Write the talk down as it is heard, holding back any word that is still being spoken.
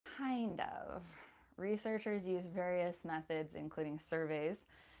Kind of. Researchers use various methods, including surveys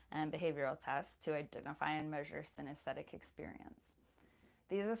and behavioral tests, to identify and measure synesthetic experience.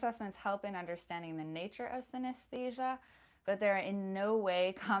 These assessments help in understanding the nature of synesthesia, but they're in no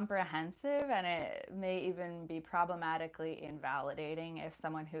way comprehensive, and it may even be problematically invalidating if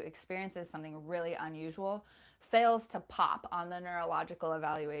someone who experiences something really unusual fails to pop on the neurological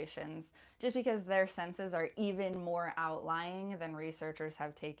evaluations just because their senses are even more outlying than researchers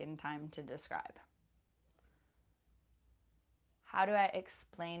have taken time to describe. How do I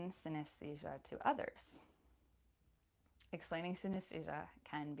explain synesthesia to others? Explaining synesthesia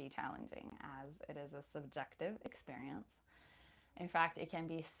can be challenging as it is a subjective experience. In fact, it can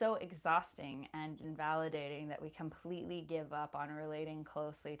be so exhausting and invalidating that we completely give up on relating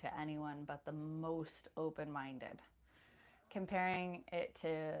closely to anyone but the most open-minded. Comparing it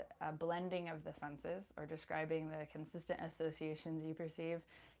to a blending of the senses or describing the consistent associations you perceive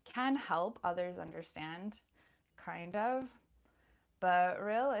can help others understand, kind of. But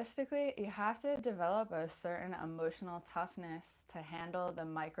realistically, you have to develop a certain emotional toughness to handle the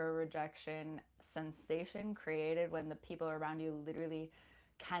micro-rejection sensation created when the people around you literally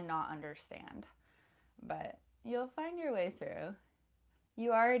cannot understand. But you'll find your way through.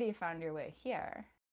 You already found your way here.